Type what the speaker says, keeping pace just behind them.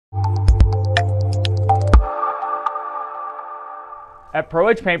At Pro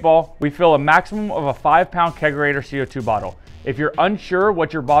Edge Paintball, we fill a maximum of a 5-pound Kegerator CO2 bottle. If you're unsure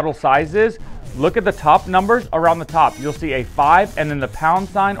what your bottle size is, look at the top numbers around the top. You'll see a 5 and then the pound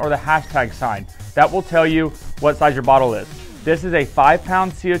sign or the hashtag sign. That will tell you what size your bottle is. This is a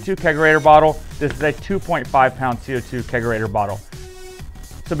 5-pound CO2 Kegerator bottle. This is a 2.5-pound CO2 Kegerator bottle.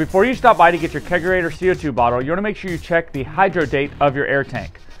 So before you stop by to get your Kegerator CO2 bottle, you want to make sure you check the hydro date of your air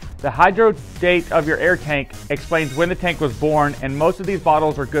tank. The hydro date of your air tank explains when the tank was born, and most of these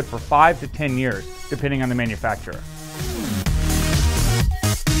bottles are good for 5 to 10 years, depending on the manufacturer.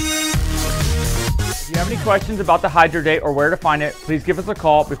 If you have any questions about the hydro date or where to find it, please give us a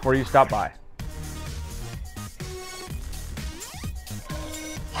call before you stop by.